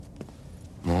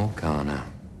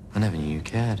never knew you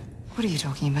cared. What are you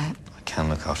talking about? I can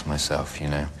look after myself, you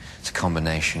know. It's a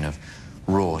combination of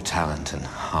raw talent and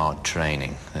hard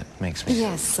training that makes me...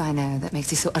 Yes, I know. That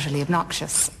makes you so utterly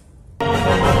obnoxious.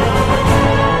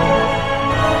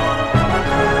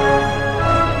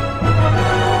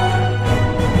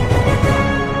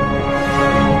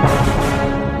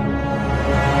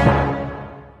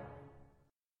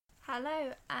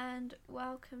 Hello and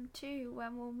welcome to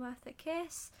When Will Mirtha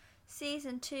Kiss,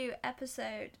 Season 2,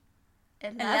 Episode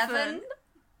 11.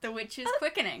 The Witch's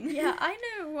Quickening. Yeah, I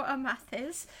know what a math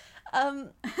is.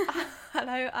 Hello,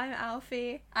 I'm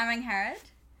Alfie. I'm Ingrid.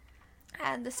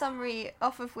 And the summary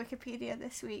off of Wikipedia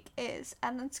this week is: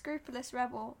 an unscrupulous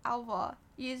rebel, Alvar,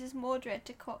 uses Mordred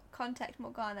to contact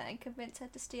Morgana and convince her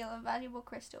to steal a valuable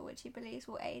crystal which he believes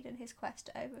will aid in his quest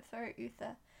to overthrow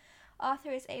Uther. Arthur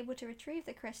is able to retrieve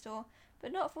the crystal,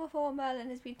 but not before Merlin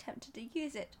has been tempted to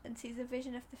use it and sees a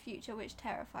vision of the future which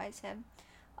terrifies him.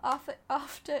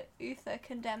 After Uther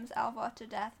condemns Alvar to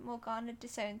death, Morgana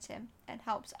disowns him and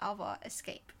helps Alvar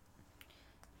escape.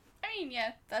 I mean,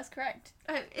 yeah, that's correct.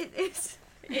 Oh, it is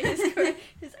correct.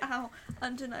 It's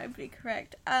undeniably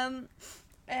correct.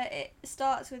 It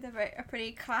starts with a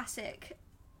pretty classic,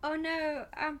 oh no,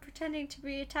 I'm pretending to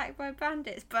be attacked by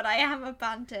bandits, but I am a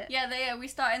bandit. Yeah, we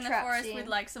start in the Trap forest scene. with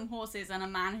like some horses and a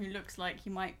man who looks like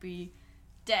he might be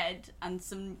dead, and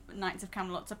some Knights of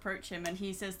Camelot approach him and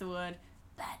he says the word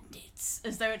bandits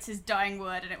as though it's his dying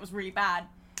word and it was really bad.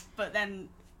 But then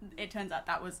it turns out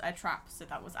that was a trap, so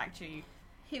that was actually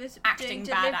He was acting doing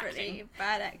bad deliberately acting.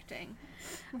 bad acting.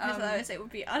 Because otherwise it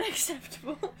would be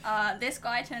unacceptable. This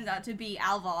guy turns out to be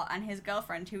Alvar, and his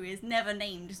girlfriend, who is never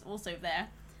named, is also there.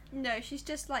 No, she's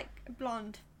just like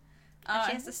blonde. And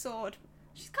she has a sword.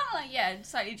 She's kind of like, yeah,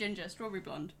 slightly ginger, strawberry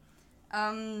blonde.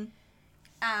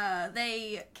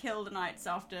 They kill the knights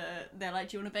after they're like,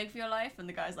 do you want to beg for your life? And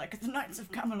the guy's like, the Knights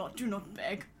of Camelot do not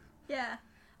beg. Yeah.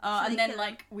 And they then kill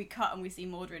like we cut and we see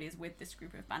Mordred is with this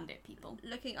group of bandit people.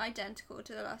 Looking identical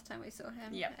to the last time we saw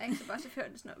him. Yep. Asa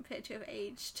Butterfield does not appear to have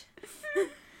aged.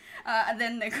 And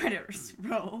then the credits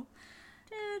roll.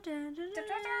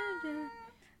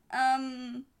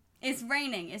 It's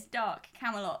raining, it's dark,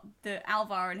 Camelot. The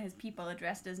Alvar and his people are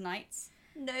dressed as knights.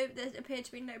 No, there appear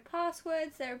to be no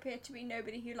passwords. There appear to be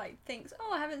nobody who like thinks,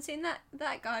 oh, I haven't seen that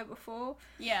guy before.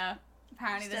 Yeah,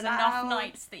 apparently Just there's enough allowed.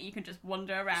 knights that you can just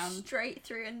wander around. Straight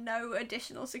through and no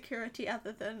additional security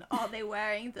other than, are they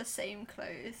wearing the same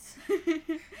clothes?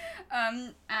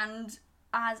 And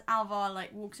as Alvar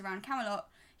like walks around Camelot,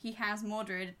 he has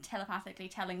Mordred telepathically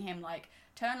telling him like,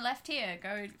 turn left here,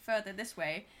 go further this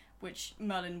way, which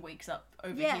Merlin wakes up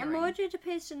overhearing. Yeah, and Mordred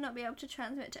appears to not be able to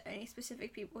transmit to any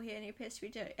specific people here, and he appears to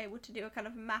be able to do a kind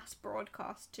of mass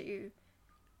broadcast to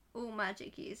all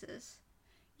magic users.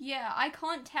 Yeah, I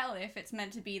can't tell if it's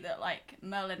meant to be that like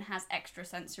Merlin has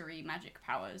extrasensory magic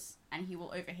powers and he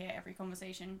will overhear every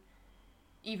conversation,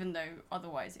 even though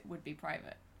otherwise it would be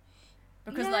private.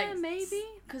 Because yeah, maybe.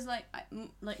 Because like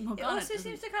It Morgana also doesn't-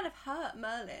 seems to kind of hurt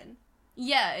Merlin.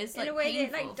 Yeah, it's like in a way that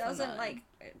it painful like for doesn't Merlin. like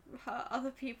hurt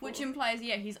other people. Which implies,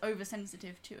 yeah, he's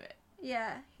oversensitive to it.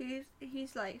 Yeah,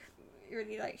 he's like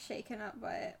really like shaken up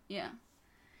by it. Yeah.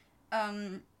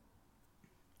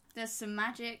 There's some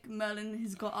magic. Merlin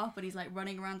has got up and he's like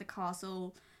running around the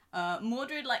castle.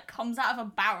 Mordred like comes out of a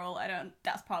barrel.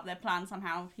 That's part of their plan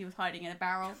somehow. He was hiding in a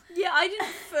barrel. Yeah, I didn't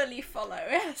fully follow.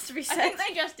 It has to be I said. think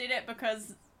they just did it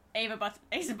because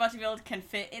Asa Butterfield can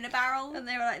fit in a barrel. And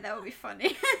they were like, that would be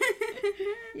funny.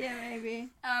 Yeah, maybe.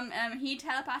 He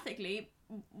telepathically,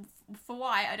 for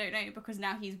why, I don't know, because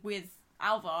now he's with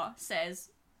Alvar, says,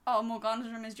 oh, Morgana's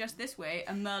room is just this way,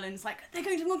 and Merlin's like, they're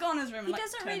going to Morgana's room, and He like,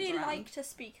 doesn't turns really around. like to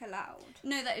speak aloud.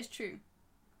 No, that is true.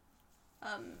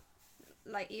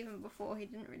 Like even before he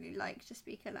didn't really like to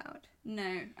speak aloud.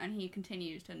 No, and he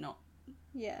continues to not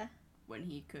Yeah. when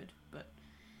he could, but...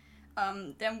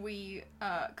 then we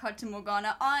cut to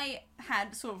Morgana. I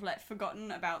had sort of like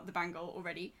forgotten about the bangle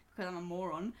already because I'm a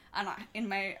moron, and I, in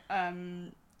my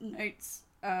notes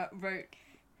wrote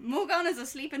Morgana's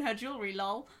asleep in her jewellery,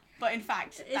 lol. But in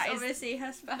fact, It's that is obviously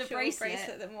her special bracelet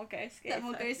bracelet that Morgause gave that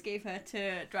her. Morgause gave her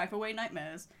to drive away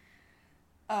nightmares.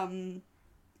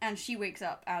 And she wakes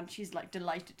up and she's like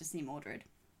delighted to see Mordred.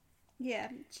 Yeah,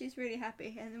 she's really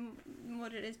happy, and then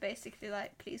Mordred is basically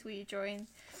like, please will you join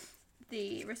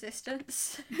the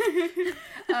resistance?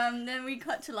 Then we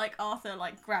cut to like Arthur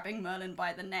like grabbing Merlin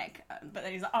by the neck, but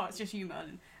then he's like, oh, it's just you,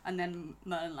 Merlin. And then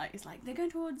Merlin like is like, they're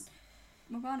going towards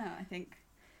Morgana, I think.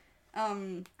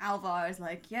 Alvar is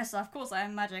like, yes, of course I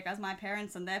have magic as my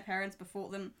parents and their parents before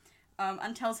them,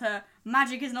 and tells her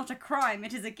magic is not a crime,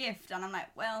 it is a gift. And I'm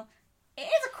like, well, it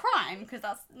is a crime because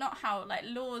that's not how, like,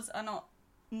 laws are not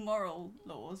moral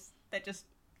laws. They're just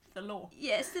the law.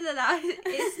 Yeah, it's still allowed.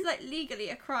 It's like legally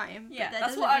a crime. Yeah,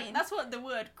 but that's what the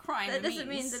word crime means. That doesn't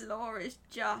mean the law is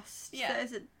just. Yeah.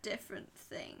 Those are different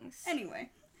things. Anyway,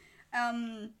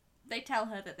 they tell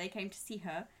her that they came to see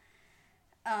her,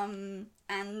 and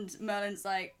Merlin's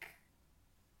like,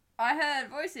 I heard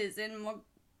voices in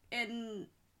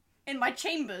my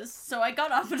chambers, so I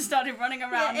got up and started running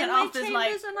around. Yeah, and my Arthur's like,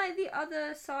 chambers on like the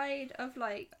other side of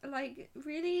like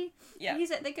really. Yeah. He's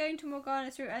like they're going to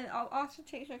Morgana's room, and Arthur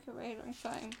takes like a really long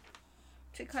time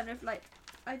to kind of like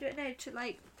I don't know to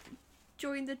like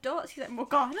join the dots. He's like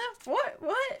Morgana, what?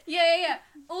 yeah.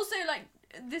 Also, like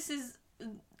this is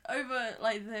over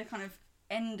like the kind of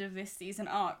end of this season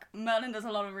arc. Merlin does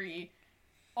a lot of really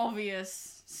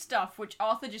obvious stuff, which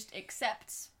Arthur just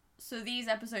accepts. So these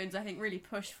episodes, I think, really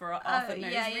push for Arthur knows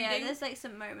reading. Yeah. There's like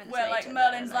some moments where like later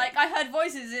Merlin's that are, like, I heard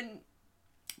voices in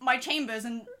my chambers,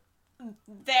 and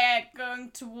they're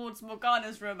going towards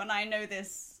Morgana's room, and I know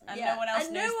this, and no one else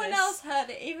knows this. And no one else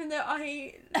heard it, even though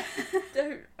I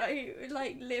don't. I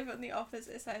like live on the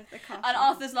opposite side of the castle. And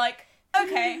Arthur's like,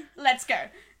 okay, let's go.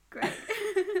 Great.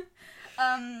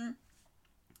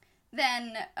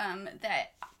 Then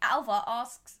Alva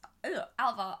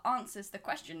answers the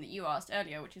question that you asked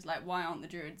earlier, which is like, why aren't the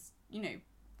druids,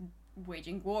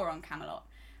 waging war on Camelot?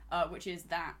 Which is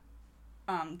that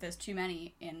there's too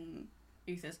many in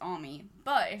Uther's army.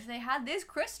 But if they had this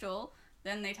crystal,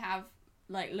 then they'd have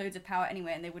like loads of power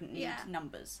anyway, and they wouldn't need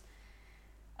numbers.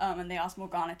 And they asked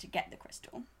Morgana to get the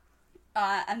crystal.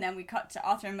 And then we cut to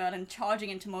Arthur and Merlin charging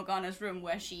into Morgana's room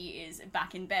where she is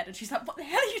back in bed, and she's like, what the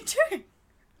hell are you doing?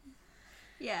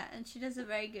 Yeah, and she does a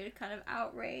very good kind of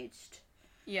outraged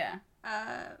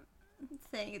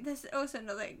thing. There's also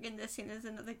another, in this scene, there's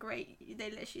another great,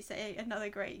 they literally say, another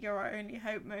great "you're our only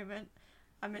hope" moment.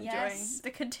 I'm enjoying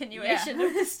the continuation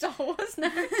of the Star Wars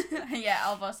narrative. Yeah,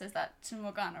 Alva says that to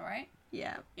Morgana, right?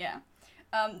 Yeah. Yeah.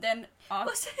 Then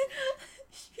Also,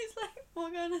 she's like,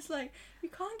 Morgana's like, you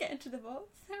can't get into the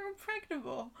vaults, they're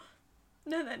impregnable.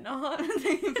 No, they're not.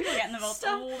 People get in the vaults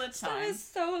all the time. Stuff is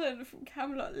stolen from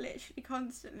Camelot literally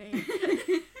constantly.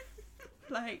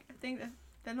 Like, I think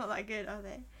they're not that good, are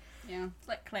they? Yeah, it's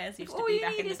like Claire's used to All be you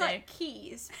back in need the is day. like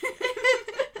keys.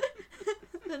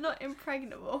 They're not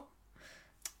impregnable.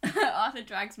 Arthur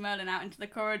drags Merlin out into the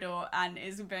corridor and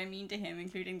is very mean to him,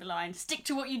 including the line, "Stick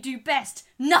to what you do best,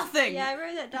 nothing!" Yeah, I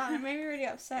wrote that down. It made me really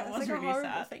upset. It It's was like really a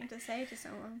horrible sad. thing to say to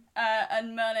someone.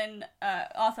 And Merlin,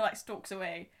 Arthur like stalks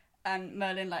away, and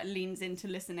Merlin like leans in to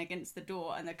listen against the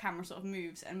door, and the camera sort of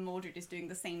moves, and Mordred is doing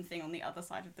the same thing on the other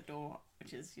side of the door,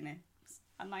 which is,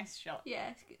 a nice shot.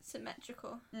 Yeah, it's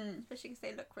symmetrical. Especially because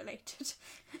they look related.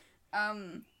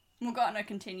 Morgana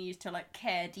continues to like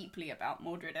care deeply about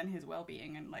Mordred and his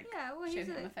well-being, and like Yeah, well, show he's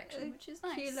him affection, which is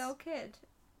nice. cute little kid.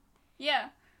 Yeah.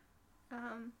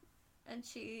 And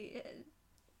she,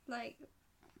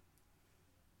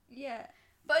 yeah.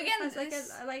 But again, Has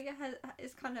this...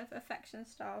 is kind of affection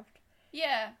starved.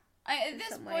 Yeah. At in this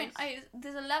some point, ways.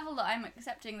 there's a level that I'm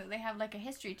accepting that they have like a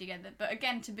history together. But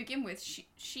again, to begin with,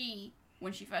 she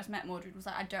when she first met Mordred was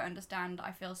like, I don't understand.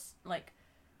 I feel like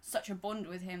such a bond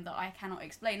with him that I cannot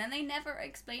explain, and they never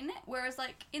explain it. Whereas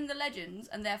like in the legends,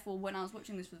 and therefore when I was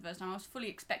watching this for the first time, I was fully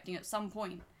expecting at some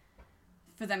point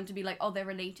for them to be like, oh, they're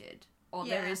related, or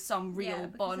there is some real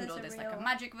bond, or there's like a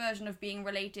magic version of being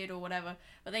related or whatever.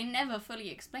 But they never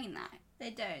fully explain that. They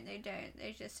don't.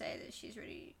 They just say that she's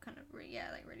really kind of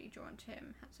really drawn to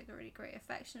him. Has like a really great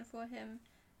affection for him.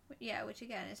 Yeah, which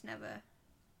again is never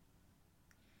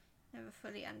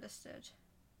fully understood.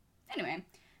 Anyway,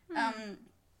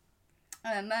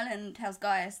 Merlin tells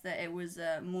Gaius that it was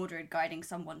Mordred guiding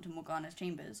someone to Morgana's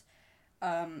chambers.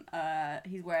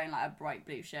 He's wearing like a bright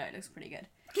blue shirt. It looks pretty good.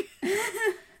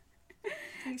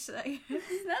 Thanks so. That's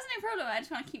no problem. I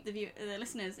just want to keep the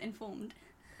listeners informed.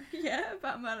 Yeah,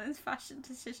 about Merlin's fashion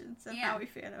decisions and how we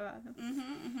feel about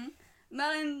them.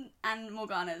 Merlin and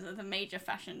Morgana's are the major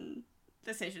fashion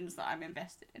decisions that I'm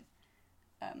invested in.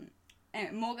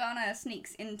 Anyway, Morgana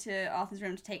sneaks into Arthur's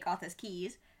room to take Arthur's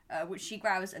keys, which she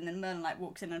grabs, and then Merlin like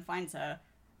walks in and finds her,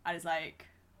 and is like,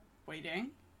 "What are you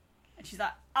doing?" And she's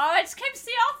like, "Oh, I just came to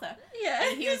see Arthur." Yeah,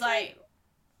 and he was like,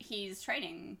 "He's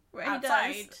training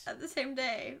outside he does, at the same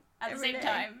day, at the same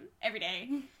time, every day,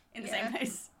 in the same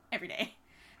place, every day."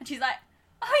 And she's like,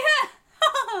 "Oh yeah."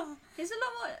 He's a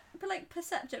lot more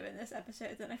perceptive in this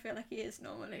episode than I feel like he is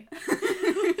normally.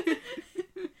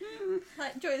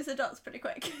 Like joins the dots pretty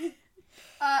quick.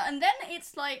 And then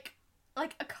it's like a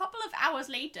couple of hours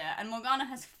later, and Morgana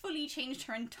has fully changed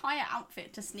her entire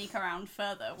outfit to sneak around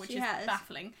further, which is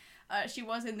baffling. she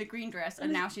was in the green dress,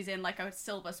 and now she's in like a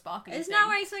silver sparkling It's thing. now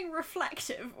wearing something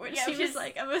reflective, which Yeah, which seems is-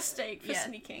 like a mistake for yeah.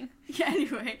 sneaking. Yeah,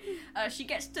 anyway, she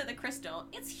gets to the crystal.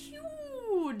 It's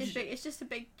huge! It's big. It's just a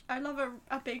big. I love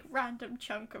a big random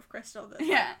chunk of crystal. That's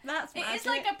Yeah. like, that's magic. It's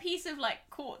like a piece of like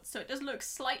quartz, so it does look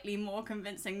slightly more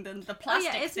convincing than the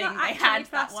plastic it's thing not they actually had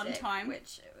that plastic, one time.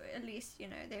 Which at least they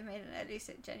made it. At least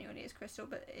it genuinely is crystal,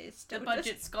 but it's still The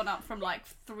budget's gone up from like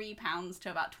 £3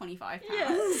 to about £25. Yeah,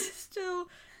 it's still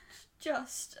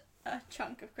just a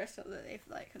chunk of crystal that they've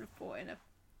like kind of bought in a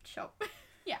shop.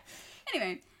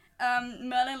 Anyway,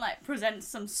 Merlin like presents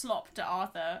some slop to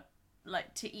Arthur,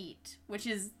 like to eat, which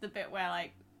is the bit where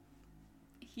like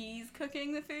he's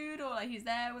cooking the food, or like he's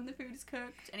there when the food is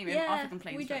cooked. Anyway, Arthur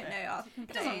complains. We for a don't bit. know. Arthur It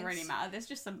complains. doesn't really matter. There's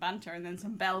just some banter and then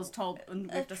some bells tolled,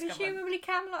 and we've discovered. Presumably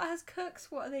Camelot has cooks.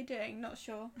 What are they doing? Not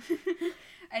sure.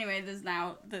 Anyway, there's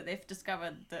now that they've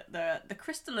discovered that the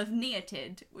crystal of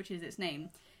Neotid, which is its name,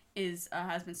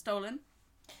 has been stolen.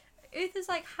 Uther's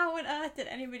like, how on earth did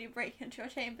anybody break into your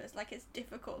chambers? Like, it's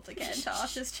difficult to get into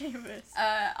Arthur's chambers.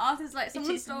 Arthur's like,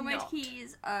 someone is stole my not.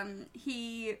 keys.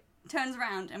 He turns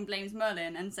around and blames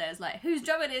Merlin and says like, whose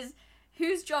job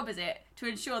is it to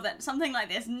ensure that something like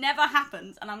this never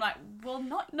happens? And I'm like, well,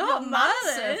 not your Not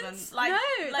manservant. Merlin's. Like,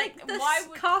 no, like the why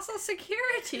would? castle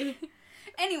security?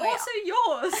 Anyway, Also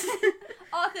yours.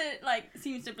 Arthur like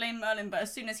seems to blame Merlin, but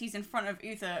as soon as he's in front of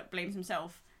Uther, blames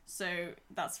himself. So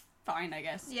that's fine, I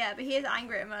guess. Yeah, but he is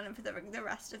angry at Merlin for the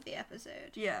rest of the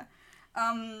episode. Yeah.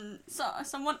 So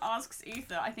someone asks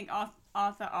Uther, I think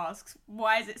Arthur asks,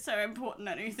 why is it so important?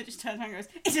 And Uther just turns around and goes,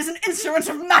 it is an instrument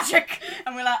of magic!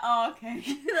 And we're like, oh, okay.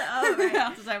 Oh, right.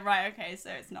 Arthur's like, right, okay,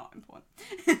 so it's not important.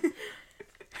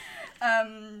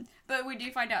 But we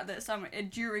do find out that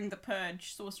during the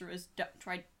purge, sorcerers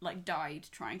died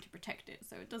trying to protect it,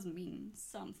 so it does mean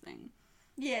something.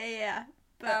 Yeah.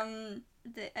 But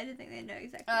I don't think they know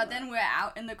exactly. Then we're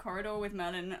out in the corridor with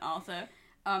Merlin and Arthur,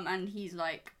 and he's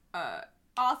like,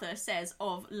 Arthur says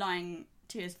of lying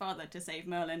to his father to save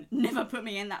Merlin, never put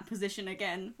me in that position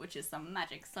again, which is some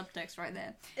magic subtext right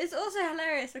there. It's also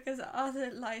hilarious because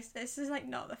Arthur lies. This is like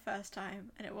not the first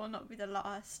time, and it will not be the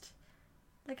last.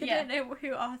 Like I Yeah. don't know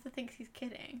who Arthur thinks he's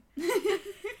kidding.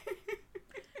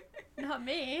 Not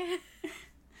me.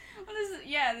 Well,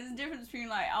 there's a difference between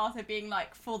like Arthur being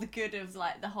like, for the good of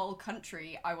like the whole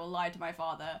country, I will lie to my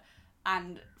father,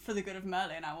 and for the good of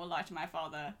Merlin, I will lie to my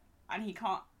father, and he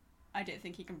can't. I don't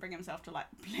think he can bring himself to like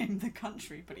blame the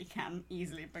country, but he can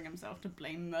easily bring himself to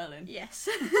blame Merlin. Yes.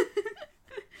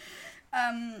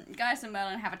 Gaius and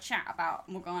Merlin have a chat about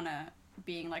Morgana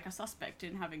being like a suspect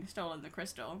in having stolen the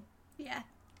crystal. Yeah.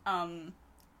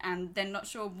 And they're not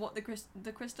sure what the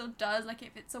crystal does, like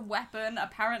if it's a weapon.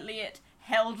 Apparently it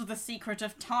held the secret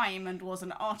of time and was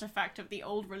an artifact of the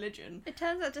old religion. It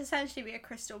turns out to essentially be a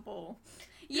crystal ball.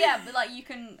 Yeah, but like you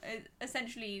can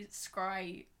essentially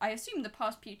scry, I assume, the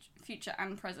past, future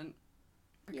and present,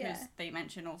 because Yeah. they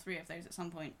mention all three of those at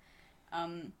some point.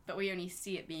 But we only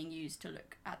see it being used to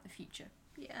look at the future.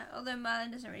 Yeah, although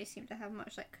Merlin doesn't really seem to have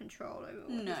much like control over what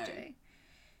No. he's doing.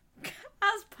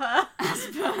 As per.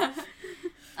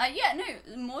 Yeah,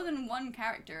 no, more than one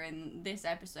character in this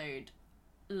episode,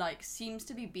 like, seems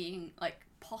to be being, like,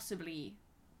 possibly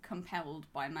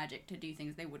compelled by magic to do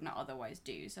things they would not otherwise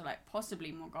do. So, like,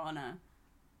 possibly Morgana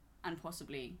and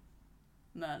possibly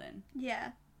Merlin.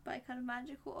 Yeah, by kind of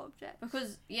magical object.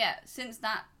 Because, yeah, since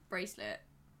that bracelet,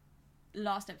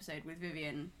 last episode with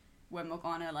Vivian, where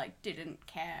Morgana, like, didn't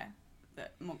care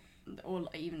that, or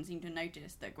even seemed to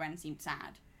notice that Gwen seemed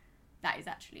sad, that is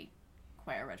actually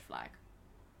quite a red flag.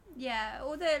 Yeah,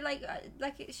 although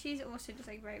she's also just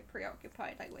like very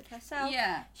preoccupied like with herself.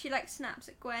 Yeah. She like snaps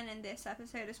at Gwen in this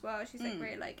episode as well. She's like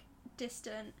very like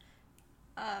distant.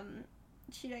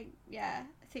 She like I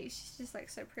think she's just like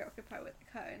so preoccupied with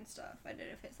like, her own stuff. I don't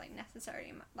know if it's like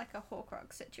necessarily like a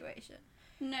Horcrux situation.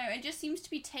 No, it just seems to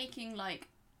be taking like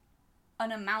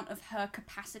an amount of her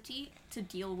capacity to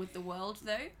deal with the world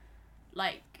though.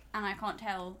 Like, and I can't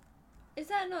tell. Is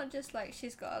that not just like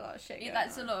she's got a lot of shit going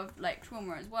That's on? a lot of like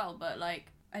trauma as well, but like,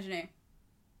 I don't know.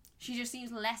 She just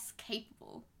seems less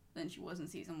capable than she was in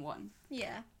season 1.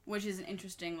 Yeah. Which is an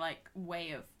interesting like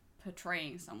way of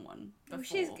portraying someone before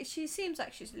Well, she seems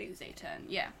like she's losing. they turn.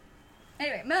 Yeah.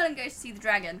 Anyway, Merlin goes to see the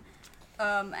dragon,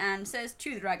 and says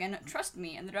to the dragon, "Trust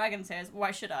me." And the dragon says,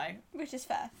 "Why should I?" Which is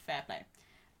fair. Fair play.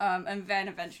 And then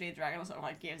eventually the dragon sort of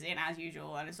like gives in as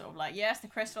usual, and it's sort of like, yes, the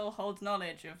crystal holds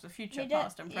knowledge of the future, He did-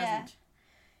 past, and present.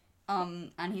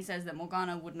 And he says that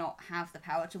Morgana would not have the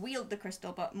power to wield the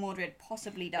crystal, but Mordred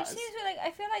possibly Which does. seems like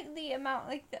I feel like the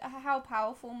amount how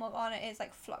powerful Morgana is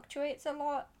like fluctuates a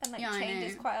lot and like Yeah, I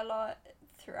changes know. quite a lot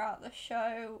throughout the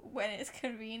show when it's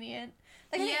convenient.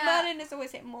 Like, I think Yeah. Merlin is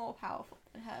always more powerful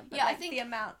than her, but Yeah, I like, think- the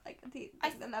amount, like, the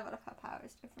level of her power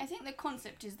is different. I think the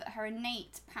concept is that her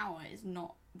innate power is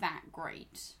not that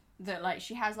great. That, like,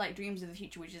 she has, like, dreams of the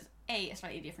future, which is, a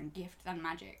slightly different gift than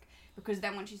magic. Because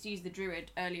then when she sees the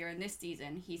druid earlier in this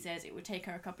season, he says it would take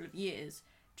her a couple of years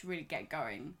to really get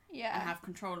going Yeah. and have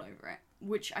control over it.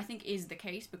 Which I think is the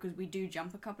case, because we do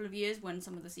jump a couple of years when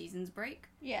some of the seasons break.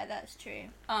 Yeah, that's true.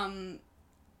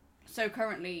 So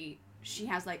currently, she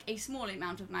has, like, a small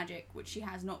amount of magic, which she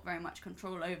has not very much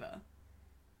control over.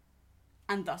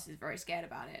 And thus is very scared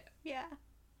about it. Yeah.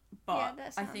 But Yeah, that I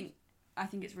sounds- think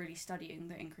it's really studying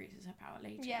that increases her power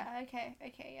later. Yeah, okay,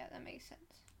 yeah, that makes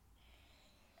sense.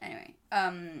 Anyway,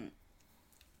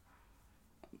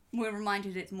 we're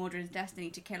reminded it's Mordred's destiny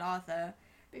to kill Arthur,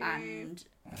 Boo. and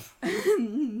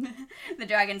the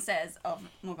dragon says of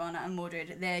Morgana and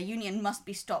Mordred, their union must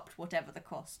be stopped, whatever the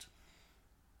cost.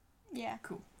 Yeah.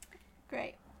 Cool.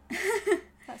 Great.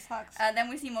 That sucks. Then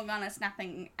we see Morgana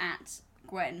snapping at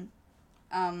Gwen,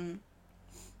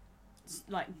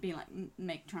 like being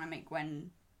like trying to make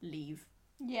Gwen leave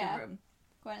yeah. the room.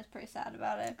 Gwen is pretty sad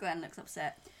about it. Gwen looks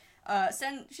upset.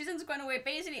 She sends Gwen away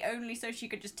basically only so she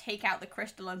could just take out the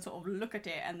crystal and sort of look at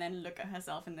it and then look at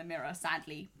herself in the mirror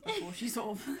sadly before she sort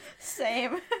of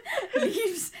Same.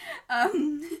 leaves.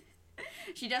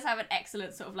 She does have an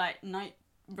excellent sort of like night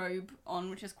robe on,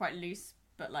 which is quite loose,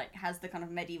 but like has the kind of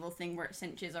medieval thing where it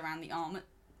cinches around the arm at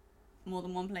more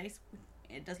than one place.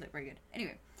 It does look very good.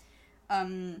 Anyway,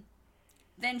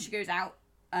 then she goes out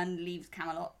and leaves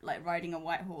Camelot, like riding a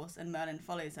white horse, and Merlin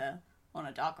follows her on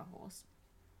a darker horse.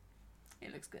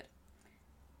 It looks good.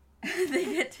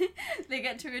 they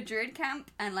get to a druid camp,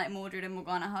 and like Mordred and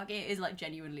Morgana hug. It is like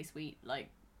genuinely sweet, like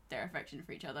their affection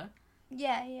for each other.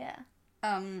 Yeah, yeah.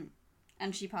 And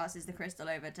she passes the crystal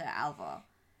over to Alvar.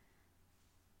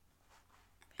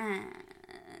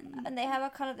 And they have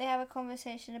a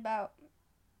conversation about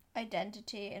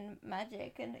identity and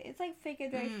magic, and it's like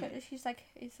figured very clearly. She's like,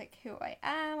 it's like who I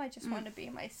am. I just want to be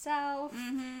myself.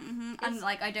 And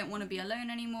like, I don't want to be alone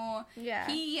anymore. Yeah.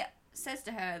 He says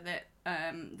to her that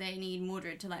they need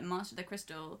Mordred to like master the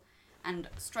crystal and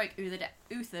strike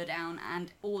Uther down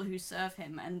and all who serve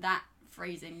him, and that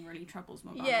phrasing really troubles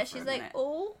Morgana. Yeah, for she's a like minute.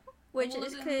 all, which All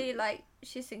is of them? clearly like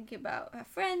she's thinking about her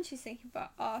friend. She's thinking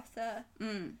about Arthur.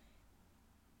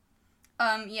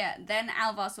 Yeah, then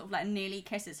Alvar sort of like nearly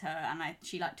kisses her, and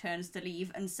she like turns to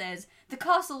leave and says, "The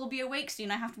castle will be awake soon.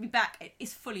 I have to be back."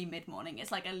 It's fully mid-morning.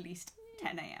 It's like at least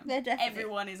 10 a.m. They're definitely-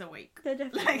 Everyone is awake. They're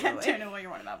definitely Like, I awake. don't know what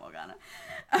you're on about, Morgana.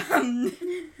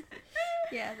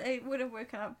 Yeah, they would have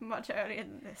woken up much earlier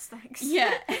than this. Thanks.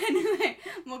 Yeah. Anyway,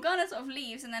 Morgana sort of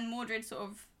leaves, and then Mordred sort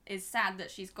of is sad that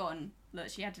she's gone,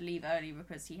 that she had to leave early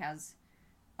because he has,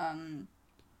 proper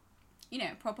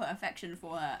affection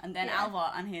for her. And then Yeah.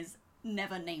 Alvar and his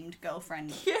never-named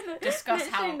girlfriend Yeah, discuss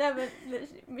how... literally,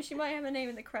 she might have a name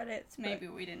in the credits. But, Maybe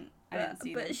we didn't. I didn't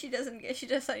see but them. she doesn't. She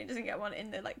just certainly doesn't get one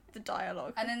in the the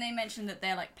dialogue. And then they mentioned that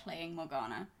they're like playing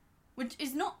Morgana, which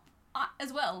is not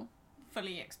as well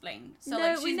fully explained. So no,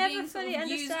 like she's we never being sort fully of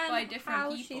used understand by different how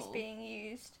people. she's being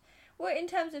used. Well, in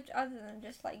terms of other than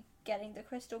just like getting the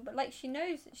crystal, but like she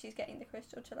knows that she's getting the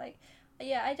crystal to like.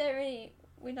 Yeah, I don't really.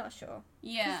 We're not sure.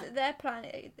 Yeah. 'Cause their plan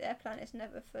is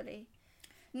never fully.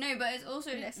 No, but it's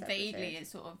also In this vaguely episode. is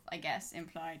sort of, I guess,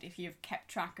 implied if you've kept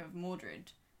track of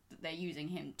Mordred that they're using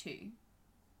him too.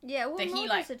 Yeah, well, That he,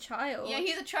 Mordred's a child. Yeah,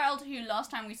 he's a child who last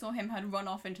time we saw him had run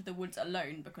off into the woods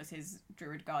alone because his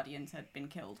druid guardians had been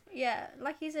killed. Yeah,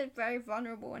 like he's a very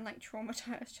vulnerable and like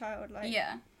traumatized child. Like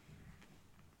Yeah.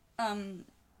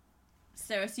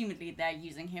 So assumedly they're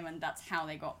using him, and that's how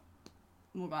they got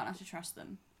Morgana to trust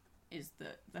them, is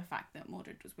the fact that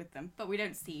Mordred was with them. But we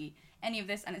don't see any of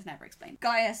this, and it's never explained.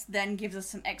 Gaius then gives us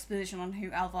some exposition on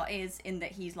who Alvar is, in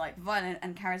that he's like violent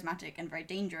and charismatic and very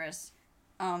dangerous.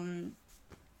 And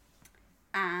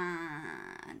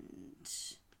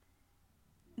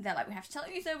they're like, we have to tell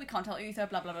Uther, we can't tell Uther,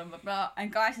 blah blah blah blah blah.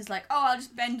 And Gaius is like, oh, I'll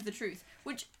just bend the truth,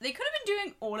 which they could have been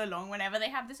doing all along whenever they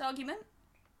have this argument.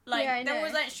 Like, Yeah, I there know.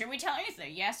 was like, should we tell Uther,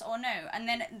 yes or no? And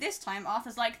then this time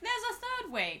Arthur's like, there's a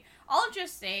third way. I'll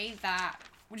just say that,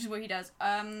 which is what he does.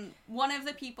 One of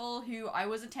the people who I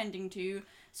was attending to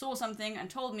saw something and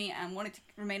told me and wanted to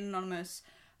remain anonymous,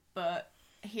 but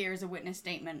here's a witness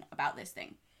statement about this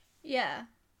thing. Yeah.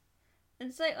 And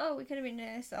it's like, oh, we could have been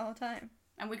doing this the whole time.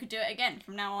 And we could do it again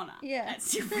from now on. Yeah. That's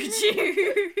super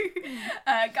cute.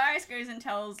 Gaius goes and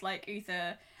tells like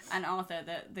Uther and Arthur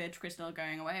that the crystal are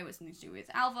going away with something to do with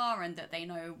Alvar, and that they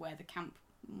know where the camp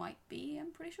might be.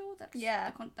 I'm pretty sure that's Yeah.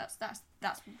 that's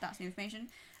the information.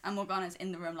 And Morgana's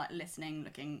in the room like listening,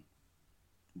 looking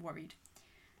worried.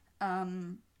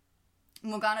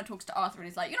 Morgana talks to Arthur and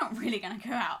is like, you're not really going to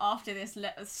go out after this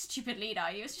stupid lead,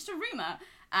 are you? It's just a rumour.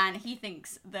 And he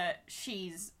thinks that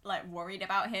she's, like, worried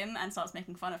about him and starts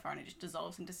making fun of her, and it just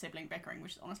dissolves into sibling bickering,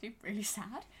 which is honestly really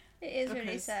sad. It is really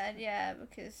because sad, yeah,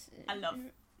 because... I love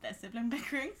their sibling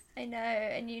bickering. I know,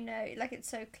 and you know, like, it's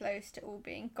so close to all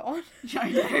being gone. I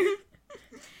know.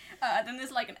 Then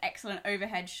there's, like, an excellent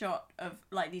overhead shot of,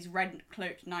 like, these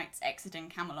red-cloaked knights exiting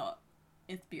Camelot.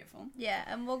 It's beautiful. Yeah,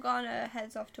 and Morgana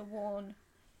heads off to warn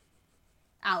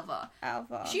Alva.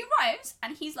 She arrives,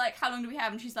 and he's like, how long do we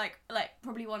have? And she's like,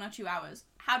 probably 1 or 2 hours.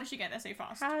 How does she get there so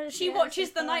fast? How does she she get watches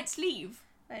so the fast? knights leave.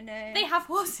 I know. They have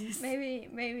horses.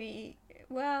 Maybe,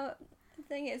 well, the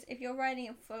thing is, if you're riding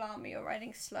a full army, you're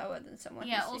riding slower than someone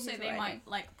Yeah, who's also they riding. might,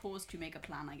 like, pause to make a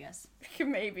plan, I guess.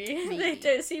 Maybe. They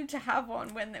don't seem to have one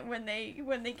when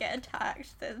they get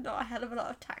attacked. There's not a hell of a lot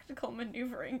of tactical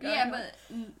maneuvering going on. Yeah,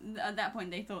 but at that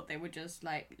point they thought they were just,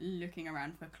 like, looking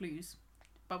around for clues.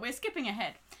 But we're skipping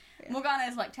ahead. Yeah. Morgana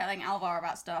is, like, telling Alvar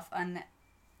about stuff, and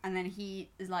then he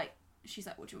is like, she's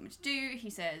like, what do you want me to do? He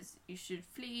says, you should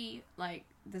flee, like,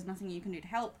 there's nothing you can do to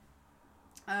help.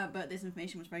 But this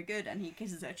information was very good, and he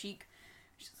kisses her cheek,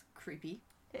 which is creepy.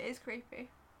 It is creepy.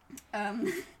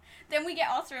 Then we get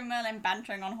Arthur and Merlin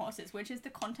bantering on horses, which is the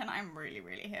content I'm really,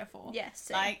 really here for. Yes.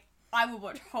 Same. Like, I will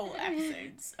watch whole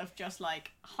episodes of just,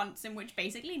 like, hunts in which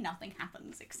basically nothing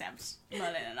happens except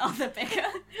Merlin and Arthur bicker.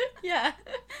 Yeah.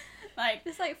 Like,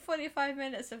 there's like 45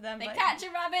 minutes of them. They like, catch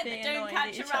a rabbit, they being don't annoyed catch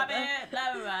at a each other. rabbit,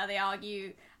 blah, blah, blah, they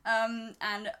argue.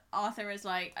 And Arthur is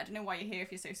like, I don't know why you're here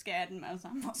if you're so scared, and Merlin's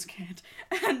like, I'm not scared.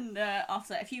 And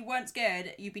Arthur's like, if you weren't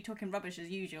scared, you'd be talking rubbish as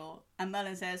usual. And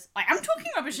Merlin says, I am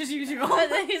talking rubbish as usual.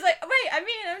 And then he's like, wait, I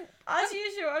mean, as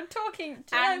usual, I'm talking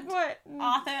to And like what?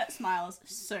 Arthur smiles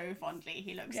so fondly.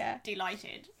 He looks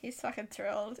delighted. He's fucking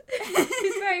thrilled.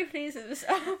 He's very pleased with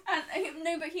himself. And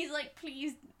no, but he's like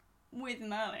pleased with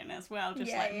Merlin as well.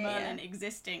 Just Merlin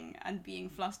existing and being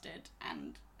flustered,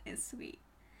 and it's sweet.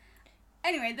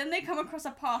 Anyway, then they come across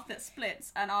a path that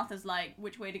splits, and Arthur's like,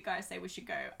 which way did guys say we should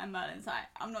go? And Merlin's like,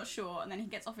 I'm not sure. And then he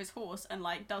gets off his horse and,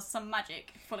 like, does some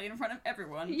magic fully in front of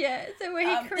everyone. Yeah, so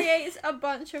where he creates a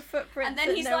bunch of footprints. And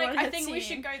then he's no like, one I had think we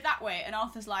seen. should go that way. And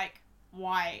Arthur's like,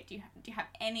 why? Do you have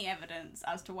any evidence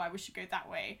as to why we should go that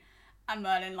way? And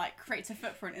Merlin, like, creates a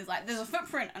footprint and is like, there's a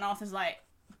footprint. And Arthur's like,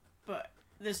 but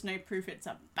there's no proof it's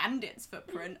a bandit's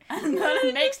footprint. And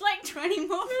Merlin makes like 20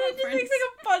 more footprints. He makes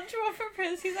like a bunch more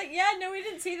footprints. He's like, yeah, no, we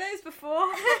didn't see those before.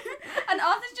 And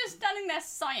Arthur's just standing there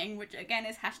sighing, which again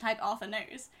is hashtag Arthur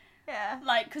knows. Yeah.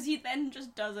 Like, because he then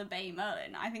just does obey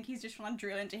Merlin. I think he's just trying to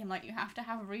drill into him, like, you have to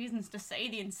have reasons to say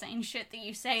the insane shit that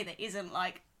you say that isn't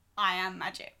like, I am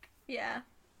magic. Yeah.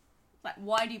 Like,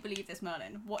 why do you believe this,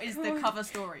 Merlin? What is the cover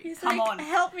story? He's Come like, on.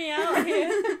 help me out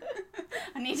here.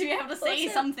 I need to be able to say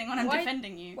Also, something when I'm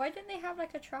defending you. Why didn't they have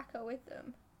like a tracker with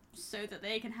them? So that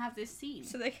they can have this scene.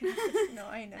 So they can. No,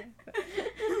 I know.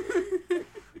 But...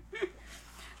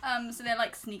 So they're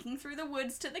like sneaking through the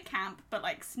woods to the camp, but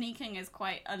like sneaking is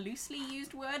quite a loosely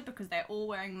used word because they're all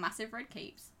wearing massive red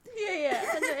capes. Yeah,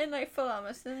 and they're in like full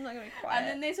armor, so they're not gonna be quiet. And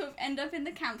then they sort of end up in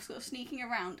the camp, sort of sneaking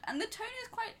around, and the tone is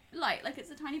quite light, like it's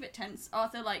a tiny bit tense.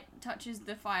 Arthur like touches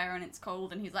the fire and it's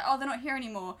cold, and he's like, "Oh, they're not here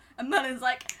anymore." And Merlin's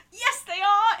like, "Yes, they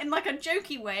are," in like a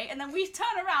jokey way. And then we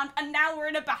turn around, and now we're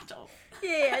in a battle.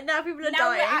 Yeah, now people are now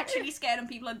dying. we're actually scared, and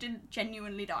people are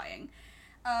genuinely dying.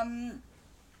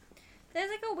 There's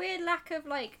like a weird lack of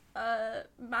like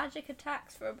magic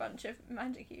attacks for a bunch of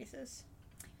magic users.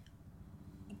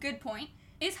 Good point.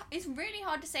 It's really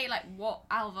hard to say like what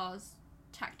Alvar's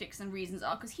tactics and reasons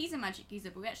are because he's a magic user,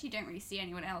 but we actually don't really see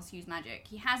anyone else use magic.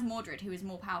 He has Mordred, who is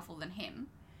more powerful than him.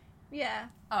 Yeah.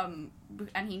 And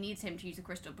he needs him to use a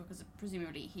crystal because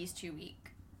presumably he's too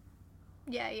weak.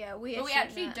 Yeah, we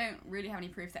actually don't really have any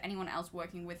proof that anyone else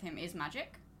working with him is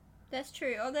magic. That's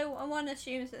true. Although one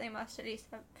assumes that they must at least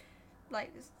have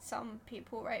like some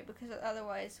people, right? Because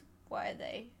otherwise, why are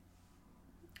they?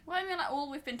 Well, I mean, like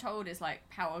all we've been told is like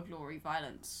power, glory,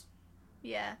 violence.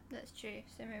 Yeah, that's true.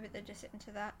 So maybe they're just into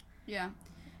that. Yeah.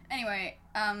 Anyway,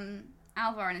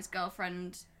 Alvar and his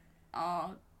girlfriend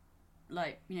are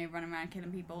like, you know, running around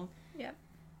killing people. Yep.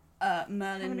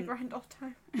 Merlin Having a grand old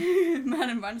time.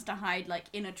 Merlin runs to hide like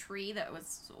in a tree that was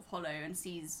sort of hollow and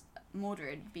sees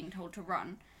Mordred being told to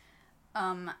run.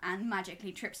 And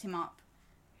magically trips him up.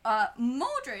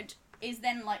 Mordred is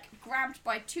then like grabbed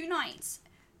by two knights,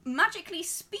 magically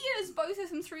spears both of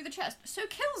them through the chest, so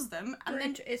kills them, and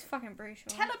then it's fucking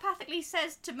brutal. telepathically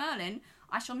says to Merlin,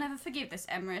 I shall never forgive this,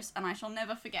 Emerys, and I shall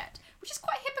never forget. Which is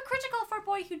quite hypocritical for a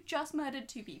boy who just murdered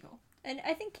 2 people. And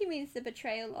I think he means the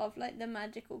betrayal of, like, the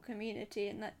magical community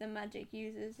and, like, the magic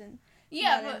users and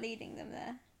Merlin leading them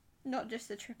there. Not just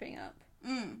the tripping up.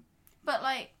 But,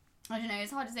 like, I don't know,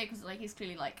 it's hard to say because, like, he's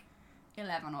clearly, like,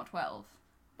 11 or 12.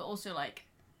 But also, like,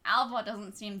 Alvar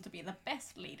doesn't seem to be the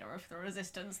best leader of the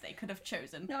resistance they could have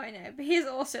chosen. No, I know, but he's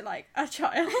also, like, a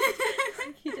child.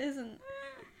 He doesn't...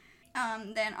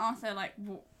 Then Arthur, like,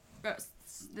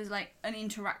 there's, like, an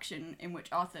interaction in which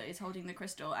Arthur is holding the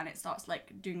crystal and it starts,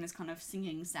 like, doing this kind of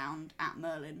singing sound at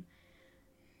Merlin.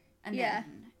 And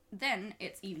then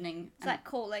it's evening. It's, like,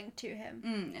 calling to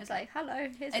him. It's like, hello,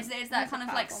 it's that kind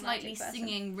of, like, slightly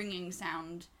singing, ringing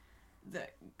sound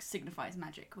that signifies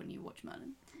magic when you watch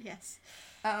Merlin. Yes.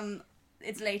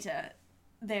 It's later.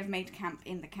 They've made camp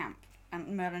in the camp,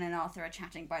 and Merlin and Arthur are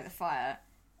chatting by the fire.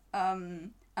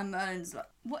 And Merlin's like,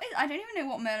 I don't even know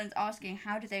what Merlin's asking.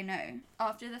 How do they know?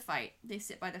 After the fight, they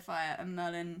sit by the fire, and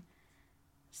Merlin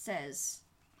says,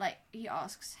 like, he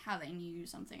asks how they knew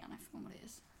something, and I forgot what it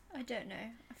is. I don't know.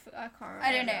 I can't remember.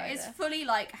 I don't know. It's fully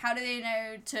like, how do they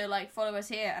know to, like, follow us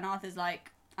here? And Arthur's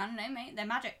like, I don't know, mate. They're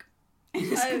magic.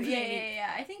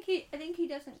 Yeah. I think he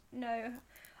doesn't know.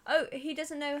 Oh, he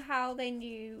doesn't know how they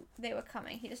knew they were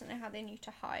coming. He doesn't know how they knew to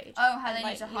hide. Oh, how they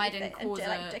knew to hide and cause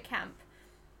like, to camp.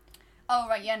 Oh,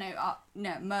 right, yeah,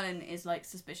 no, Merlin is, like,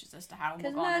 suspicious as to how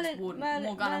Morgana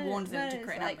warned them to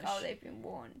create an ambush. Oh, they've been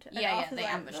warned. And yeah, they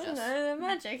ambushed us. No, they're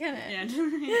magic, isn't it?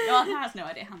 Yeah. Arthur has no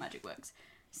idea how magic works.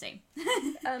 Same.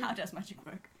 How does magic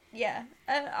work? Yeah.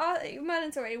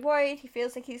 Merlin's already worried. He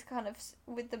feels like he's kind of,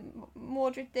 with the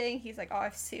Mordred thing, he's like, oh,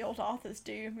 I've sealed Arthur's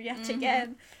doom yet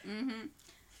again.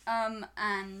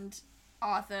 And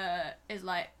Arthur is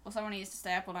like, well, someone needs to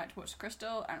stay up all night to watch the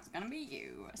crystal, and it's gonna be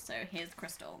you, so here's the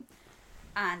crystal.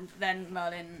 And then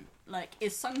Merlin, like,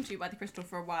 is sung to by the crystal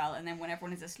for a while, and then when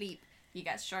everyone is asleep, he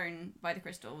gets shown by the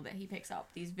crystal that he picks up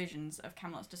these visions of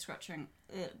Camelot's destruction.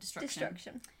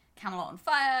 Camelot on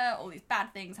fire, all these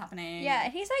bad things happening. Yeah,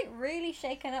 and he's, like, really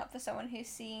shaken up for someone who's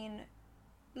seen,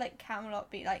 like, Camelot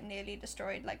be, like, nearly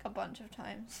destroyed, like, a bunch of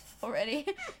times already.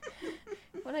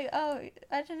 But, like, oh,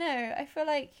 I don't know. I feel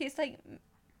like he's, like,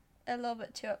 a little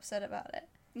bit too upset about it.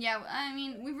 Yeah, I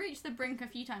mean, we've reached the brink a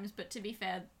few times, but to be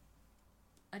fair,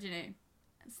 I don't know,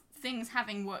 things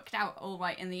having worked out all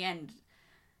right in the end,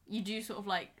 you do sort of,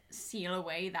 like, seal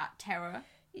away that terror.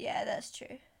 Yeah, that's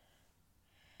true.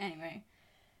 Anyway,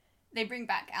 they bring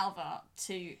back Alvar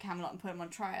to Camelot and put him on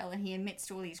trial, and he admits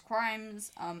to all these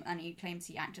crimes, and he claims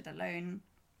he acted alone.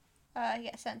 He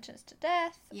gets sentenced to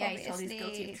death. Yeah, he's told he's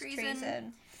guilty of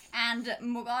treason. And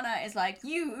Morgana is like,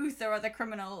 you, Uther, are the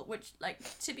criminal, which, like,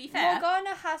 to be fair...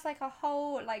 Morgana has, like, a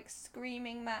whole, like,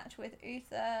 screaming match with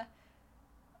Uther.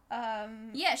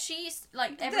 Yeah, she's,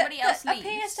 like, everybody else leaves.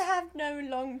 Appears to have no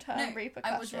long-term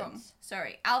repercussions. I was wrong.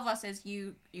 Sorry. Alvar says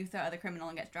you, Uther, are the criminal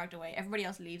and gets dragged away. Everybody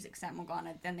else leaves except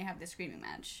Morgana. Then they have this screaming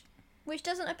match. Which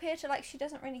doesn't appear to, like, she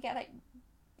doesn't really get, like,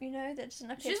 you know, that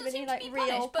doesn't appear to be, like, be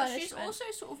real punished. But punishment. she's also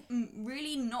sort of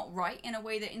really not right in a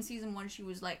way that in season 1 she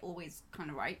was, like, always kind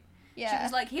of right. Yeah. She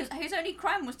was like, his only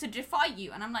crime was to defy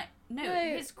you. And I'm like, no,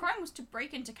 his crime was to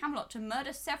break into Camelot, to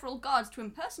murder several guards, to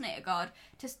impersonate a guard,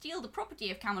 to steal the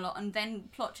property of Camelot, and then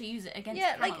plot to use it against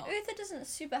Camelot. Yeah, like, Uther doesn't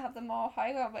super have the moral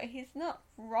high ground, but he's not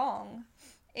wrong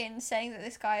in saying that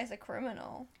this guy is a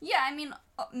criminal. Yeah, I mean,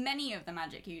 many of the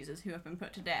magic users who have been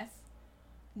put to death,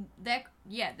 their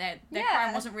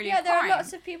crime wasn't really a crime. Yeah, there are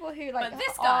lots of people who, like, but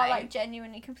this guy are, like,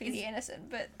 genuinely completely innocent,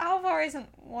 but Alvar isn't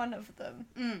one of them.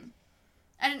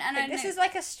 And like, this is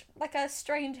like a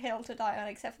strained hill to die on,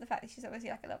 except for the fact that she's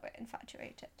obviously, like, a little bit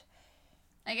infatuated.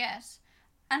 I guess.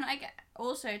 And I get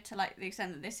also to, like, the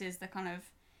extent that this is the kind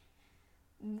of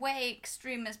way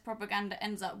extremist propaganda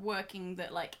ends up working,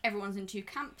 that, like, everyone's in two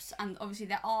camps, and obviously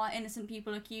there are innocent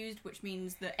people accused, which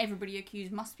means that everybody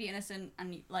accused must be innocent,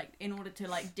 and, like, in order to,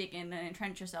 like, dig in and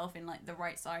entrench yourself in, like, the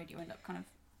right side, you end up kind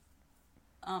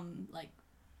of like,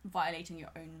 violating your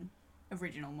own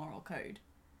original moral code.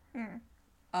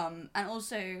 And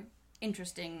also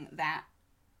interesting that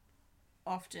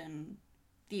often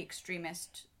the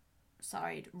extremist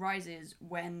side rises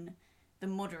when the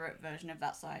moderate version of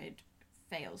that side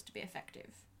fails to be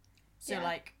effective. So,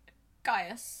 like,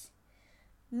 Gaius,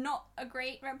 not a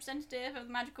great representative of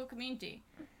the magical community.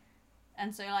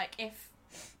 And so, like, if,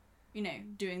 you know,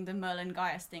 doing the Merlin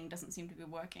Gaius thing doesn't seem to be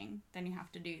working, then you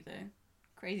have to do the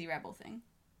crazy rebel thing.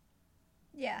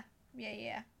 Yeah.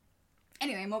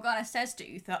 Anyway, Morgana says to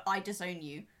Uther, I disown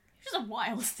you. Which is a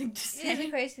wild thing to It is a say.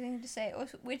 crazy thing to say.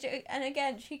 Also, and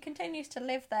again, she continues to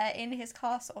live there in his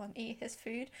castle and eat his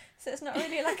food. So it's not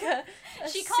really like a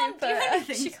She can't do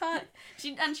anything. She can't.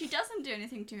 She doesn't do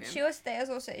anything to him. She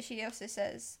also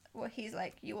says, well, he's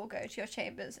like, you will go to your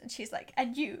chambers, and she's like,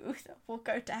 and you will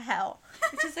go to hell,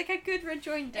 which is like a good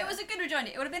rejoinder. It was a good rejoinder.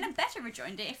 It would have been a better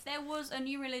rejoinder if there was a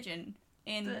new religion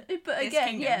in but this again,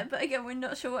 kingdom. yeah, but again, we're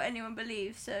not sure what anyone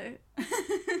believes. So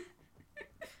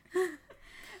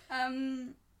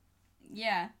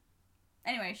Yeah.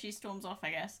 Anyway, she storms off,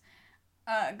 I guess.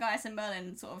 Gaius and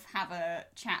Merlin sort of have a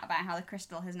chat about how the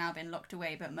crystal has now been locked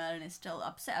away, but Merlin is still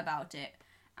upset about it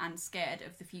and scared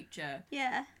of the future.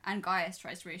 yeah, And Gaius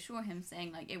tries to reassure him,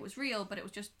 saying, like, it was real, but it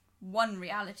was just one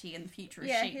reality, and the future is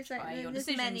Yeah, shaped he's like, by your there's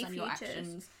decisions many and your futures.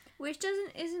 actions. which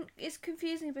it's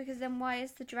confusing because then why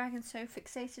is the dragon so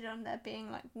fixated on there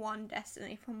being like one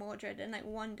destiny for Mordred and like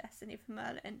one destiny for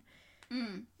Merlin,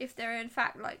 if there are in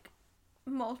fact like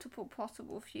multiple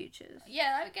possible futures?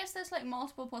 Yeah, I guess there's like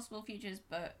multiple possible futures,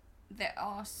 but there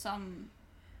are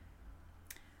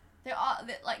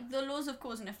like the laws of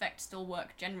cause and effect still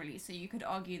work generally, so you could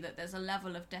argue that there's a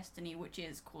level of destiny which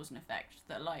is cause and effect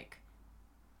that, like,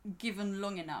 given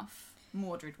long enough,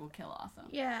 Mordred will kill Arthur.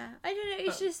 Yeah, I don't know.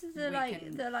 It's But just we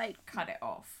can cut it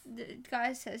off. the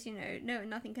guy says, you know, no,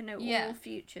 nothing can know Yeah. all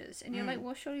futures, and you're like,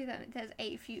 well, surely there's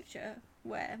a future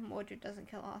where Mordred doesn't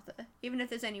kill Arthur, even if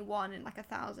there's only one in like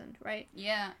 1,000, right?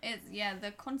 Yeah,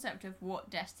 the concept of what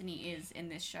destiny is in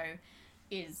this show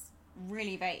is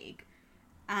really vague,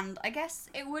 and I guess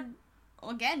it would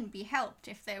again be helped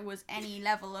if there was any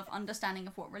level of understanding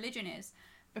of what religion is,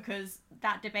 because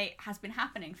that debate has been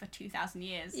happening for 2,000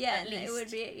 years. Yeah, at least. it would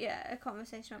be a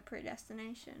conversation on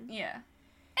predestination. Yeah.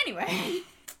 Anyway,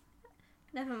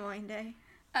 Never mind, eh?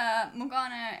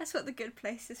 Morgana. That's what the good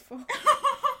place is for.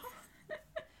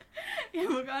 Yeah,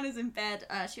 Morgana's in bed.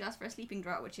 She asks for a sleeping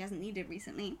draught, which she hasn't needed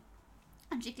recently,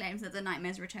 and she claims that the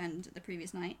nightmares returned the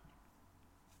previous night.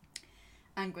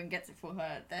 And Gwyn gets it for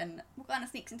her. Then Morgana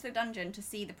sneaks into the dungeon to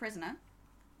see the prisoner,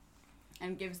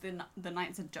 and gives the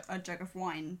knights a jug of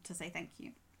wine to say thank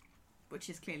you, which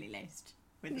is clearly laced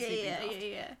with the sleeping draught.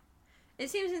 Yeah. It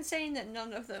seems insane that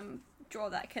none of them draw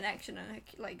that connection and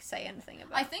like say anything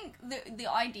about. I think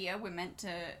the idea we're meant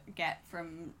to get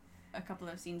from a couple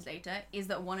of scenes later is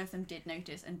that one of them did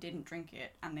notice and didn't drink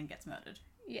it and then gets murdered.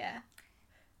 Yeah.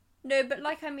 No, but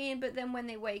but then when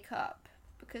they wake up,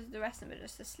 because the rest of them are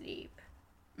just asleep,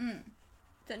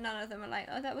 that none of them are like,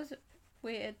 oh, that was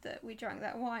weird that we drank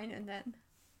that wine and then.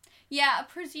 Yeah,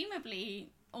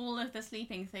 presumably all of the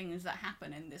sleeping things that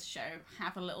happen in this show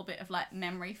have a little bit of like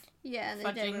memory. Yeah, and they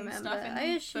fudging don't remember. stuff in I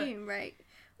them, assume, right?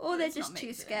 Or they're it's not just too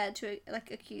made clear. scared to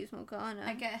like accuse Morgana.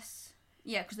 I guess.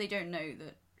 Yeah, because they don't know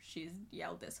that she's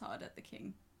yelled this hard at the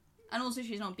king. And also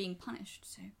she's not being punished,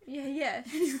 so... Yeah.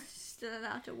 She's still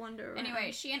allowed to wander around.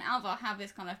 Anyway, she and Alva have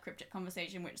this kind of cryptic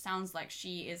conversation which sounds like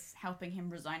she is helping him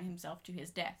resign himself to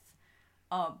his death.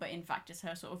 But in fact is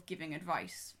her sort of giving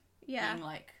advice. Yeah. Being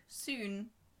like, soon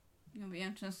you'll be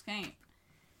able to escape.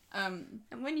 And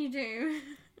when you do,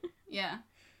 Yeah.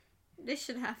 this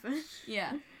should happen.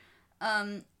 Yeah.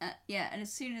 And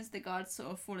as soon as the guards sort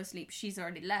of fall asleep, she's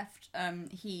already left.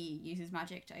 He uses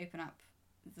magic to open up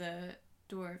the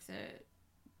door of the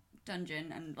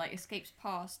dungeon and like escapes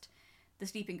past the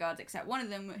sleeping guards, except one of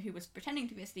them who was pretending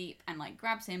to be asleep and like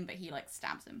grabs him, but he like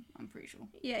stabs him. I'm pretty sure.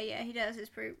 Yeah, he does. It's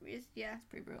pretty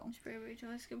brutal. It's pretty brutal.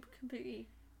 It's completely,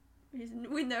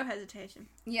 with no hesitation.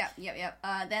 Yeah.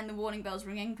 Then the warning bell's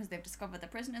ringing because they've discovered the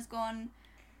prisoner's gone.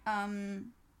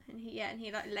 And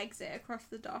he like legs it across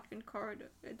the darkened corridor,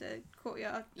 the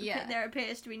courtyard. Yeah. There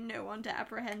appears to be no one to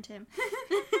apprehend him.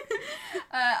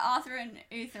 Arthur and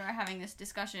Uther are having this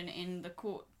discussion in the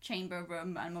court chamber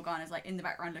room, and Morgana's like in the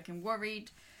background looking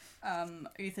worried.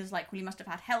 Uther's like, well, he must have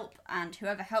had help, and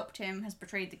whoever helped him has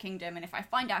betrayed the kingdom, and if I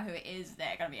find out who it is,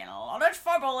 they're gonna be in a lot of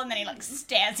trouble. And then he like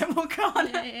stares at Morgana.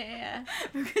 Yeah.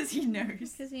 Because he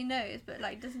knows. Because he knows, but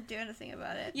like doesn't do anything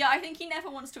about it. Yeah, I think he never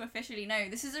wants to officially know.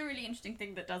 This is a really interesting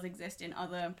thing that does exist in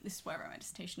other... This is where I wrote my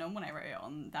dissertation on when I wrote it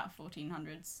on that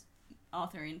 1400s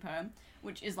Arthurian poem,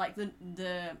 which is like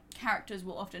the characters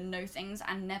will often know things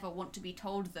and never want to be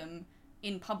told them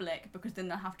in public because then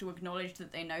they'll have to acknowledge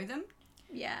that they know them.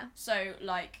 Yeah. So,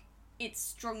 like, it's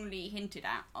strongly hinted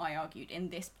at, I argued, in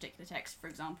this particular text, for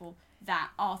example, that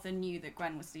Arthur knew that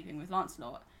Gwen was sleeping with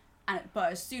Lancelot,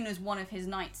 but as soon as one of his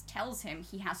knights tells him,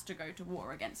 he has to go to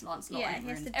war against Lancelot Yeah, and he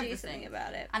has ruins to do everything. something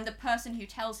about it. And the person who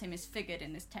tells him is figured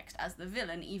in this text as the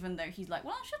villain, even though he's like,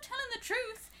 well, I should tell him the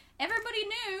truth. everybody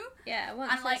knew. Yeah,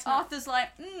 once And, like, it's not, Arthur's like,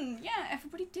 yeah,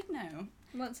 everybody did know.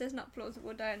 once it's not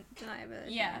plausible, don't deny it.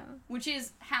 Yeah, which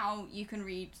is how you can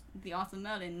read the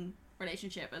Arthur-Merlin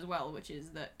relationship as well, which is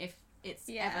that if it's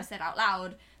ever said out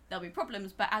loud, there'll be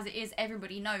problems, but as it is,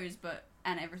 everybody knows,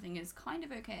 and everything is kind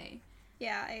of okay.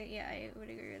 Yeah, I would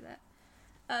agree with that.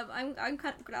 I'm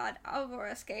kind of glad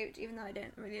Alvor escaped, even though I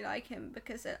didn't really like him,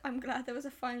 because I'm glad there was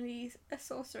finally a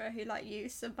sorcerer who, like,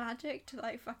 used some magic to,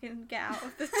 like, fucking get out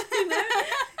of the, you know?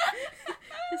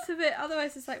 It's a bit,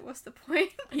 otherwise it's like, what's the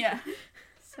point? Yeah.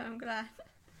 So I'm glad.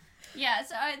 Yeah,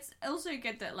 so it's also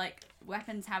good that, like,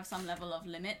 weapons have some level of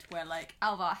limit, where, like,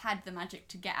 Alvar had the magic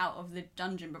to get out of the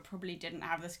dungeon, but probably didn't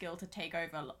have the skill to take,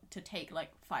 like,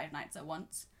 5 knights at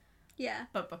once. Yeah.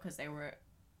 But because they were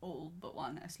all but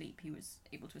one asleep, he was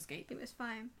able to escape. It was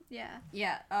fine. Yeah.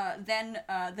 Yeah, then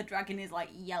the dragon is, like,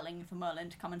 yelling for Merlin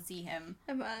to come and see him.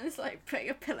 And Merlin's, like, putting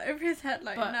a pillow over his head,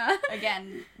 like, But, nah.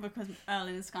 again, because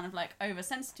Merlin is kind of, like,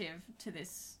 oversensitive to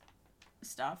this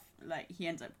stuff, like, he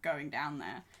ends up going down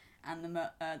there. And the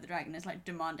dragon is, like,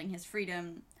 demanding his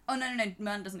freedom. Oh, no,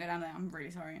 Merlin doesn't go down there. I'm really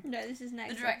sorry. No, this is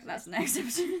next. That's the next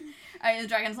episode. The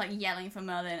dragon's, like, yelling for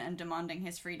Merlin and demanding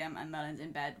his freedom, and Merlin's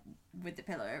in bed with the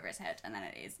pillow over his head, and then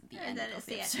it is the end of the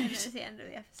episode. And then it's the end of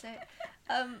the episode.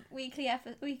 Weekly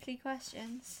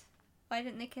questions. Why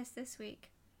didn't they kiss this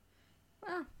week?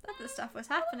 Well, other stuff was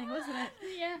happening, wasn't it?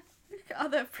 Yeah.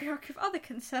 Other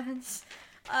concerns.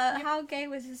 How gay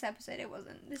was this episode? It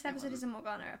wasn't. This episode is a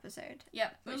Morgana episode.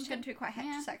 Yep. Which tend to be quite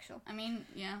heterosexual. I mean,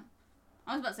 yeah.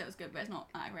 I was about to say it was good, but it's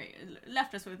not that great. It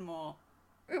left us with more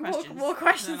questions. More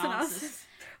questions than answers.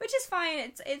 Which is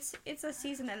fine. It's a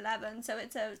season 11, so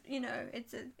it's a, you know,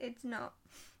 it's not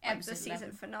like Episode the season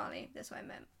 11. finale. That's what I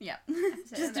meant. Yeah.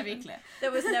 Episode Just to 11. be clear. There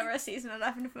was never a season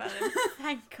 11 for Merlin.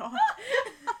 Thank God.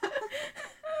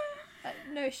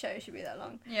 No show should be that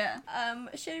long. Yeah.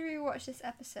 Should we watch this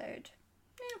episode?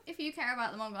 If you care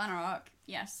about the Morgana arc,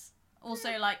 yes.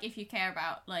 Also, like, if you care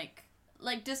about, like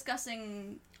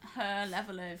discussing her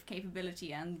level of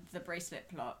capability and the bracelet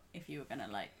plot, if you were gonna,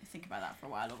 like, think about that for a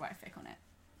while or write a fic on it.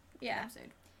 Yeah.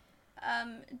 Episode.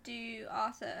 Do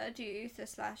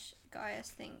Uther/Gaius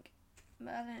think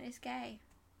Merlin is gay?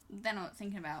 They're not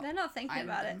thinking about... They're not thinking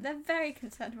about it. They're very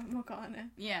concerned about Morgana.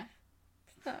 Yeah.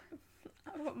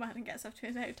 What Merlin gets up to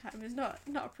his own time is not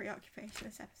a preoccupation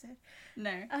this episode.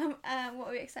 No. What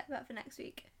are we excited about for next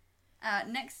week?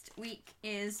 Next week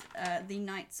is the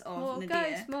Knights of More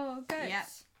Nadir. more ghosts. Yep.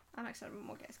 I'm excited about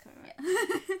more ghosts coming up.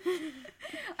 Yeah.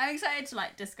 I'm excited to,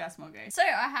 like, discuss more ghosts. So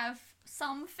I have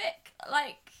some fic,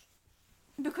 like,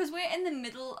 because we're in the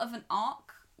middle of an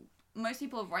arc. Most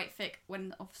people write fic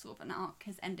when sort of an arc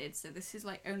has ended, so this is,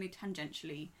 like, only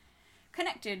tangentially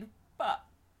connected, but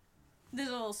there's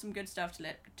all some good stuff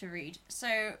to read.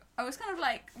 So I was kind of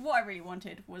like, what I really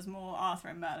wanted was more Arthur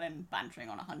and Merlin bantering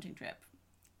on a hunting trip.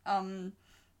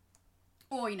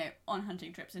 Or, you know, on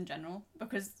hunting trips in general,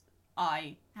 because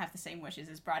I have the same wishes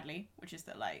as Bradley, which is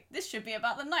that, like, this should be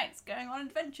about the knights going on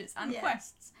adventures and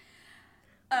quests.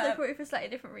 They're probably for slightly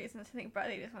different reasons. I think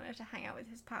Bradley just wanted to hang out with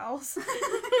his pals.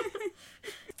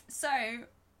 So,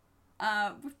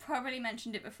 we've probably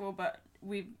mentioned it before, but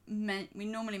we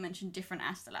normally mention different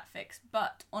Astolat fics,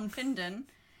 but on Findon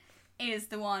is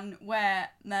the one where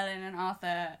Merlin and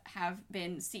Arthur have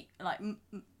been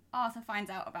Arthur finds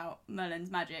out about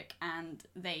Merlin's magic, and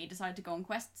they decide to go on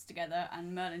quests together,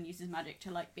 and Merlin uses magic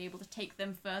to, like, be able to take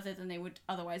them further than they would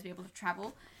otherwise be able to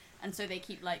travel, and so they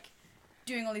keep, like,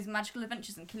 doing all these magical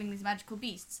adventures and killing these magical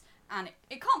beasts, and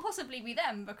it can't possibly be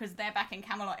them because they're back in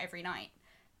Camelot every night.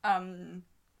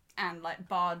 And, like,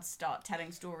 bards start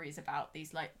telling stories about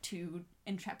these, like, 2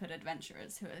 intrepid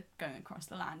adventurers who are going across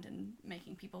the land and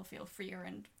making people feel freer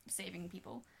and saving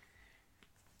people.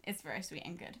 It's very sweet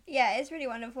and good. Yeah, it's really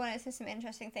wonderful, and it says some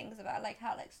interesting things about, like,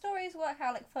 how, like, stories work,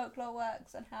 how, like, folklore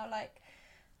works, and how,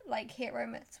 like hero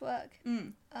myths work.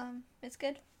 It's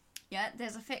good. Yeah,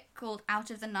 there's a fic called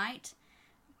Out of the Night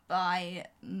by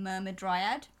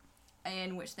Myrmidryad,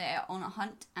 in which they're on a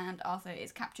hunt, and Arthur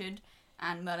is captured,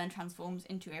 and Merlin transforms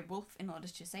into a wolf in order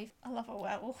to save. I love a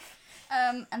werewolf.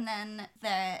 And then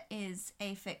there is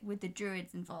a fic with the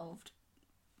druids involved.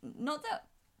 Not that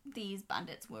these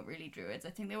bandits were really druids.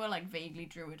 I think they were, like, vaguely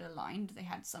druid aligned. They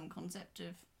had some concept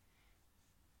of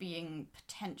being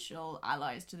potential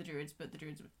allies to the druids, but the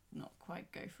druids would not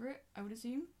quite go for it, I would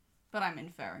assume. But I'm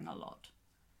inferring a lot.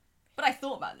 But I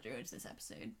thought about the druids this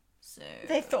episode, so...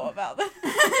 They thought about them.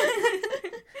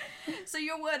 So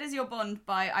Your Word Is Your Bond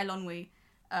by Eilonwy,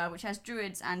 which has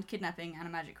druids and kidnapping and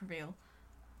a magic reveal,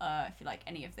 if you like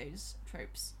any of those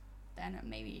tropes. then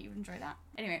maybe you would enjoy that.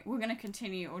 Anyway, we're going to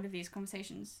continue all of these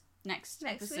conversations next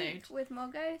episode. week with more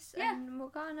ghosts and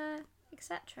Morgana,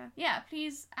 etc. Yeah,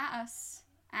 please at us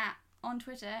on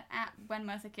Twitter at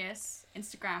WhenMirthaKiss,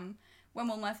 Instagram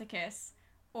WhenWillMirthaKiss,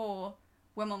 or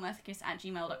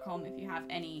WhenWillMirthaKiss@gmail.com if you have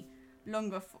any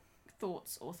longer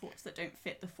thoughts or thoughts that don't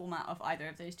fit the format of either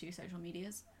of those two social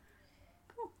medias.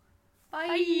 Cool.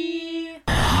 Bye.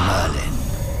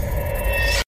 Bye.